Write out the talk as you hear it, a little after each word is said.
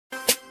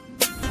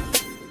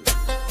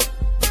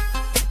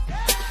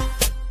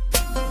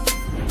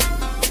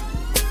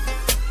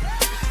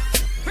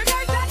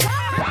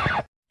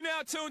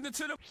tuned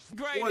into the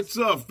greatest. What's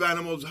up,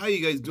 Fanimals? How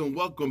you guys doing?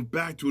 Welcome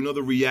back to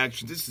another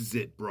reaction. This is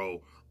it,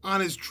 bro.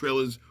 Honest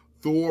Trailers,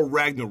 Thor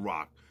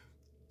Ragnarok.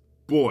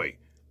 Boy,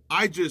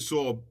 I just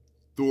saw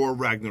Thor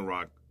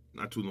Ragnarok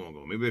not too long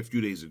ago, maybe a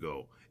few days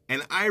ago,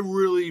 and I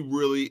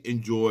really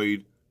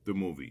enjoyed the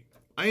movie.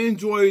 I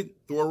enjoyed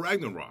Thor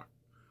Ragnarok.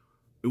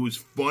 It was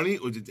funny.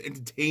 It was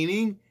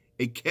entertaining.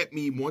 It kept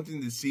me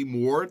wanting to see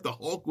more. The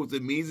Hulk was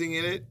amazing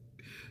in it.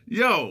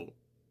 Yo,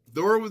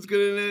 Thor was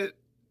good in it.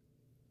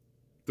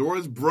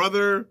 Thor's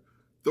brother,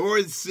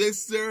 Thor's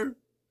sister,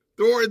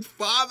 Thor's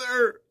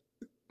father,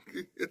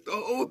 the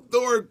whole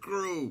Thor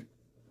crew.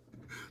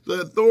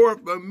 The Thor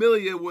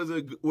familia was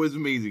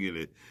amazing in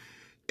it.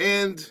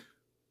 And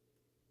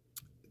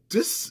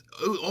just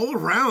all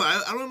around,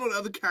 I don't know the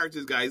other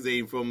characters guy's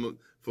name from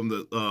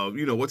the,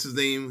 you know, what's his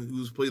name,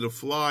 who's played the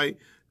Fly.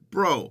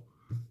 Bro,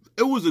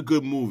 it was a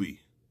good movie.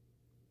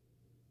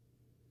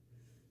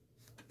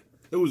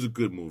 It was a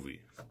good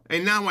movie.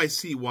 And now I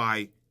see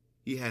why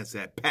he has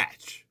that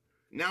patch.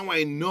 Now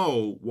I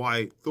know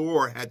why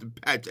Thor had the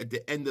patch at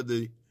the end of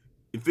the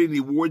Infinity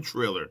War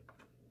trailer.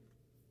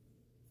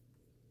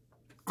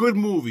 Good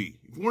movie.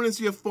 If you want to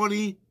see a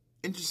funny,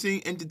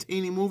 interesting,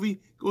 entertaining movie,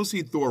 go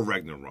see Thor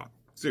Ragnarok.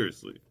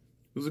 Seriously.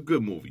 It was a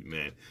good movie,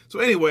 man. So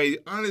anyway,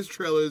 Honest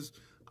Trailers,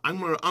 I'm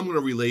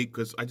gonna relate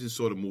because I just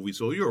saw the movie,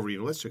 so you already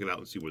know. Let's check it out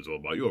and see what it's all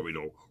about. You already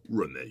know.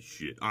 Run that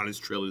shit.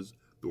 Honest Trailers,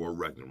 Thor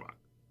Ragnarok.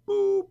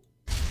 Boop.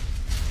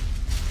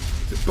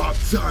 It's about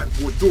time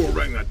for Thor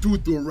Ragnarok. Do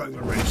Thor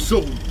Ragnarok. So,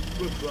 all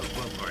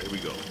right, here we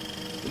go.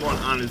 Come on,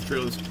 Honest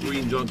Trailers,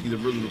 Screen Junkie, the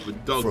original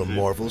production. From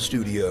Marvel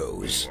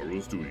Studios.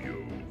 Marvel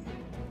Studios.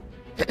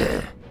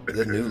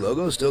 The new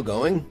logo still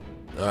going?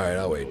 All right,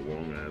 I'll wait. A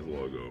long-ass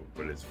logo,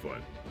 but it's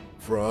fun.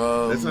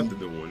 From... That's not the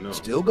new one, no.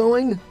 Still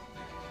going?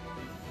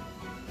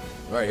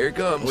 All right, here it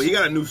comes. Well, he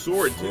got a new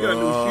sword. He got a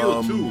new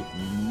shield, too.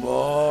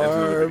 That's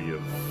another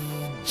video.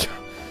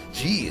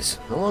 Jeez,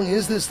 how long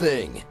is this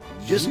thing?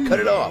 Just cut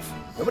it off.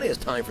 Nobody has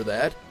time for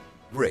that.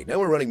 Great, now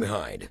we're running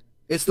behind.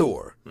 It's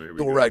Thor.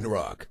 Thor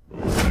Ragnarok.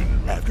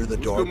 After the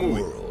Dark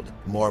World,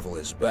 Marvel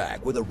is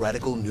back with a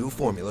radical new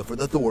formula for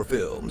the Thor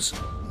films.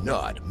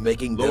 Not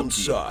making them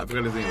suck. I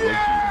forgot his name,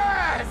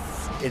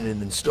 Loki. In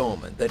an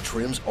installment that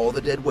trims all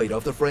the dead weight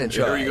off the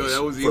franchise. There you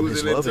go. From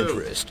his love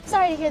interest.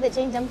 Sorry to hear that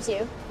Jane dumped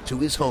you. To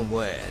his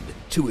homeland.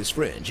 To his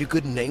friends you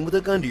couldn't name with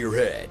a gun to your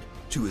head.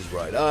 To his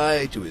right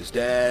eye. To his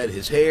dad.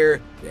 His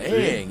hair.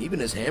 Dang, even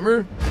his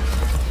hammer.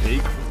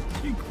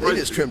 They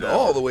just trimmed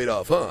all the weight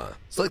off, huh?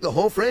 It's like the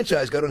whole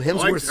franchise got on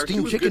Hemsworth's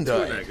steamed chicken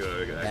diet.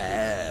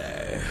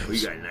 We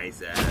got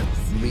nice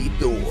abs. Meet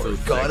Thor,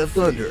 God of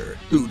Thunder,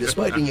 who,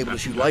 despite being able to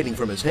shoot lightning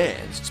from his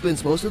hands,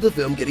 spends most of the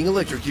film getting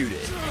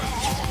electrocuted.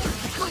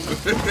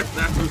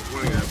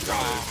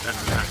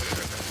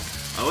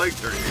 I like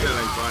her. She got a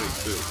nice body,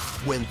 too.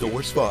 When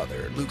Thor's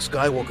father, Luke,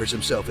 skywalkers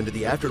himself into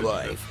the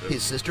afterlife,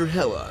 his sister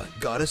Hela,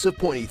 goddess of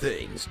pointy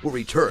things, will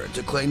return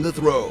to claim the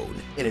throne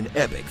in an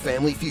epic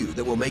family feud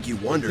that will make you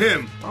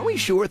wonder, are we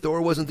sure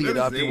Thor wasn't the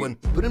adopted one?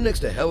 Put him next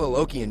to Hela,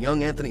 Loki, and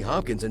young Anthony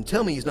Hopkins and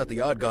tell me he's not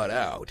the odd god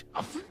out.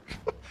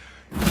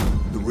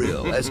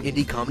 Thrill as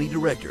indie comedy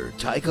director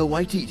Taika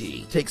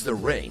Waititi takes the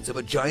reins of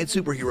a giant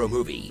superhero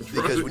movie,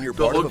 because when you're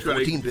part of a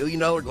 $14 billion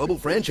global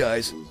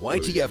franchise, why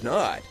TF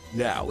not?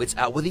 Now it's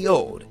out with the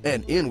old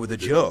and in with the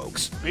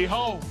jokes.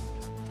 Behold,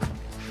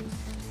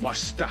 my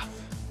stuff.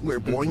 Where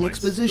boring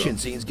exposition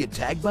scenes get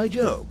tagged by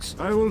jokes.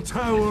 I will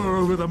tower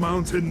over the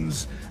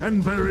mountains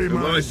and bury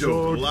my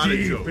sword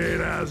deep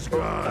in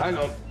Asgard. Hang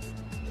on.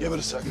 Give it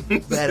a second.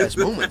 Badass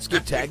moments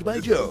get tagged by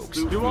jokes.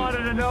 You wanted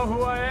to know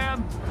who I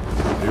am?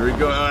 Here we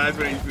go. Oh, that's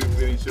when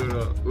he showed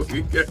up.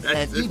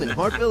 And even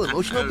heartfelt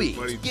emotional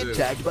beats get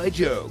tagged by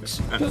jokes.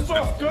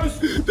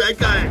 That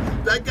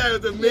guy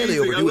was amazing. Yeah, they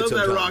overdo it that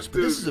sometimes, rock,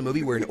 but this is a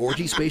movie where an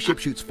orgy spaceship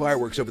shoots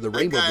fireworks over the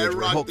Rainbow Bridge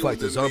where Hulk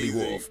fights a zombie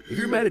wolf. If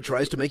you're mad it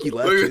tries to make you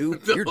laugh too,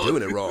 you're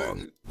doing it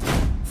wrong.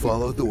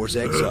 Follow Thor's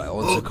exile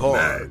on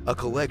Sakaar, a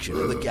collection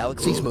of the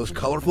galaxy's most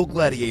colorful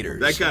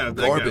gladiators,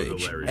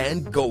 garbage,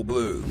 and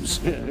Goldblums.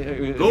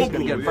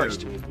 Goldblum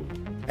first.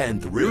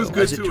 And thrill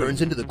as it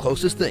turns into the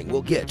closest thing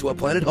we'll get to a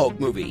Planet Hulk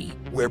movie,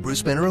 where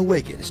Bruce Banner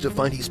awakens to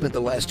find he spent the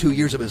last 2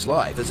 years of his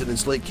life as an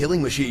enslaved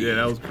killing machine. Yeah,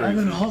 that was crazy. I've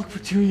been a Hulk for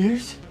 2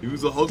 years? He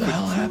was a Hulk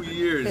for 2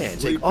 years.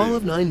 And take all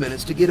of 9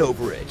 minutes to get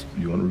over it.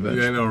 You want revenge?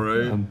 Yeah, I know,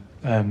 right?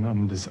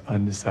 I'm just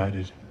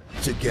undecided.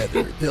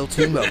 Together, they'll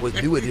team up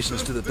with new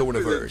additions to the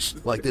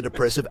Thorniverse, like the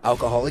depressive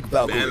alcoholic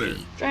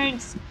Valkyrie.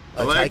 Thanks.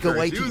 A Taika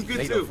Waititi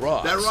made of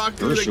rocks. That rock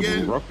dude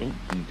again.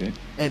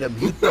 And a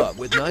mute bug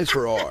with knives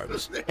for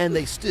arms. And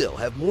they still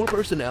have more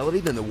personality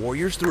than the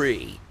Warriors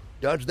 3.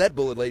 Dodge that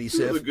bullet, Lady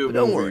Sif, but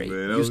don't worry,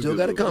 you still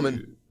got it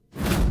coming.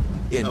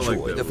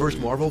 Enjoy the first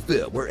Marvel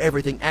film where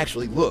everything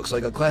actually looks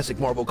like a classic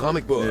Marvel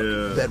comic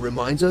book that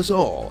reminds us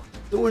all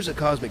Thor's a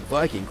cosmic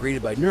Viking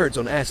created by nerds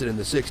on acid in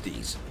the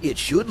 60s. It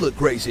should look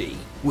crazy,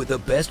 with the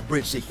best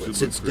bridge sequence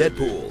since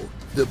Deadpool,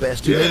 the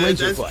best two-man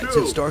laser fight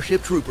since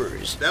Starship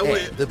Troopers,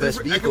 and the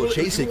best vehicle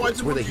chase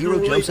sequence where the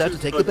hero jumps out to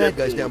take the bad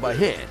guys down by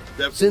hand,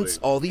 since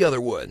all the other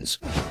ones.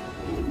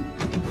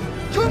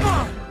 Come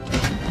on!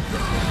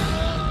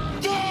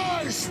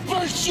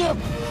 ship!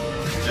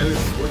 And it's,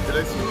 what did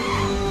I see?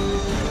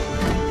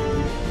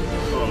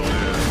 Oh,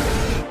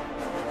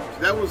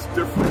 man. That was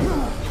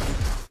different.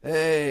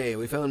 Hey,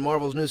 we found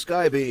Marvel's new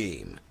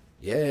Skybeam.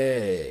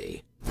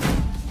 Yay.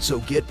 So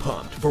get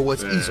pumped for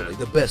what's easily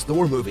the best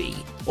Thor movie.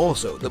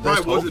 Also, the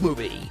best Hulk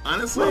movie.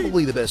 Honestly,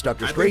 probably the best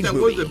Doctor Strange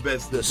movie.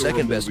 The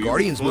second best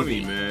Guardians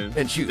movie. Man.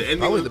 And shoot,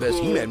 probably the best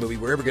He-Man movie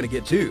we're ever going to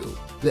get too.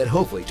 That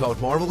hopefully taught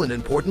Marvel an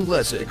important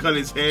lesson. Cut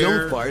his hair.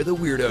 Don't fire the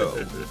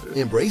weirdo.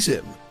 Embrace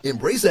him.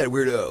 Embrace that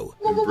weirdo.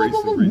 Embrace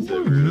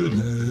that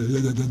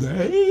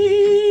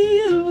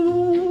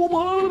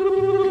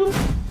weirdo.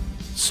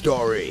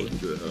 Starring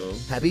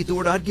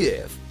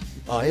HappyThor.gif.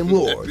 I am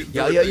Lord.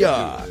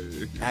 Yeah.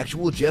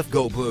 Actual Jeff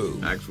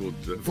Goldblum. Actual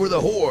Jeff. For the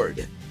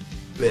Horde.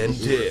 Ben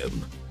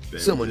Dim.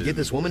 Someone get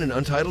this woman an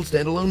untitled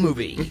standalone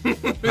movie.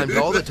 Timed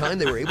all the time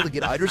they were able to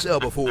get Idris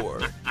Elba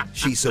for.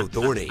 She's so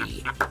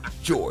thorny.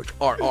 George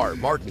R.R.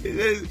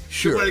 Martin.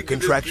 Sure,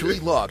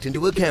 contractually locked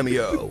into a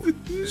cameo.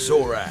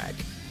 Zorak.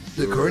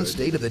 The current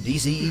state of the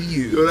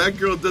DCEU. Yo, that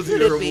girl doesn't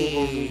get her own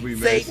movie,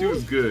 man. She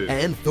was good.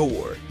 And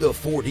Thor, the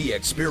 4D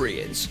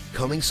experience.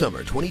 Coming summer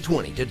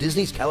 2020 to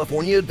Disney's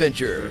California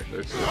Adventure.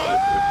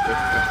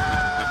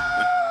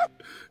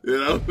 You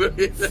know?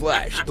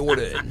 Flash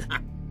Thornton.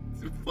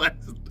 Flash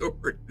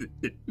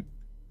Thornton.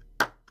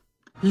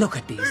 Look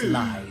at these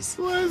lies.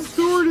 Flash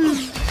Thornton.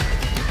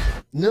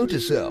 Note to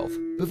self,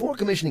 before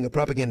commissioning a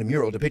propaganda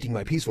mural depicting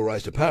my peaceful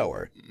rise to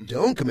power,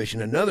 don't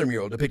commission another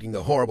mural depicting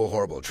the horrible,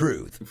 horrible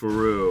truth. For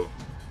real.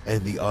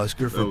 And the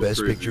Oscar for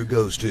Best Picture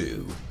goes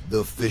to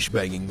the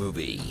fish-banging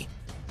movie.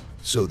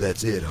 So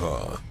that's it,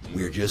 huh?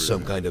 We're just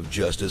some kind of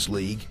Justice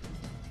League?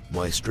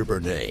 My stripper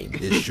name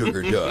is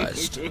Sugar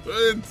Dust.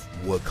 What?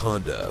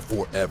 Wakanda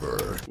forever.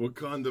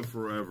 Wakanda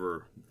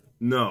forever.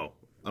 No,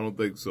 I don't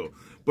think so.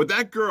 But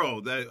that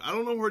girl, that I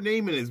don't know her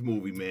name in this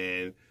movie,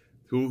 man.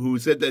 Who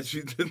said that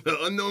she's the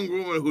unknown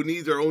woman who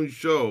needs her own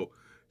show.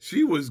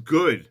 She was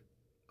good.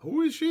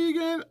 Who is she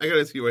again? I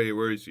gotta see right here.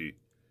 Where is she?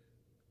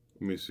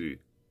 Let me see.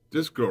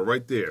 This girl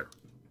right there.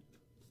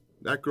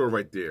 That girl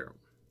right there.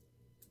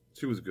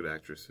 She was a good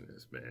actress in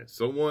this, man.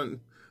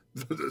 Someone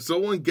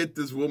get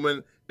this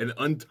woman an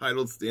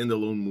untitled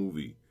standalone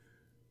movie.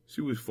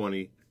 She was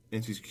funny,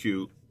 and she's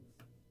cute,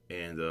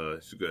 and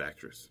she's a good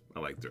actress. I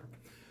liked her.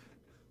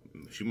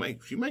 She might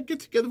get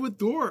together with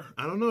Thor.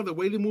 I don't know. The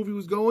way the movie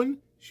was going,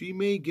 she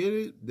may get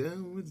it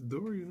down with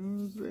Thor, you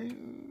know what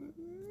I'm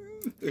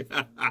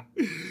saying?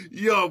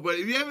 Yo, but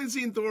if you haven't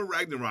seen Thor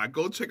Ragnarok,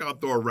 go check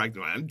out Thor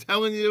Ragnarok. I'm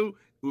telling you,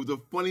 it was a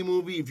funny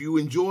movie. If you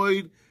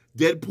enjoyed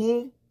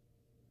Deadpool,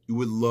 you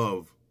would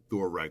love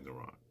Thor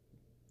Ragnarok.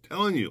 I'm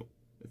telling you.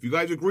 If you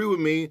guys agree with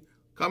me,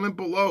 comment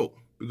below,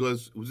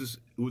 because it was just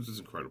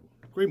incredible.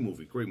 Great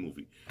movie.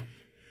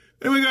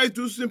 Anyway, guys,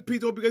 deuces and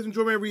peace. Hope you guys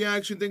enjoyed my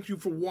reaction. Thank you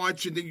for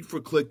watching. Thank you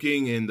for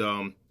clicking. And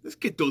let's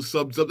get those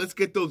subs up. Let's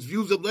get those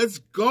views up. Let's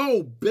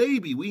go,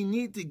 baby. We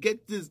need to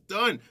get this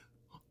done.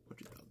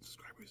 100,000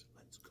 subscribers.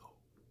 Let's go.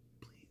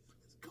 Please,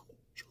 let's go.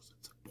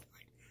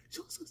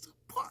 Show some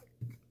support.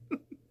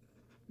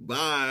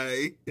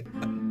 Bye.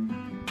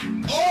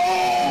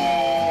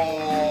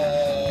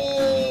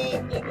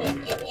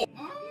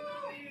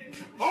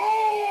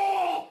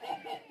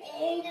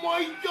 Oh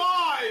my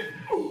God.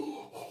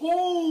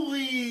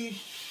 Holy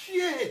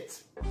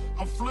shit!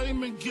 I'm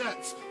flaming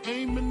gats,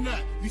 aiming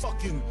at these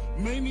fucking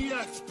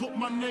maniacs. Put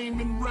my name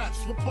in raps.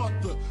 What part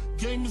the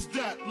game is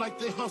that? Like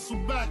they hustle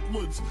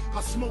backwards.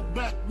 I smoke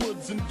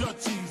backwoods and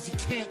Dutchies. You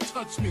can't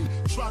touch me.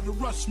 Try to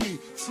rush me.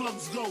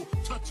 Slugs go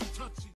touchy touchy.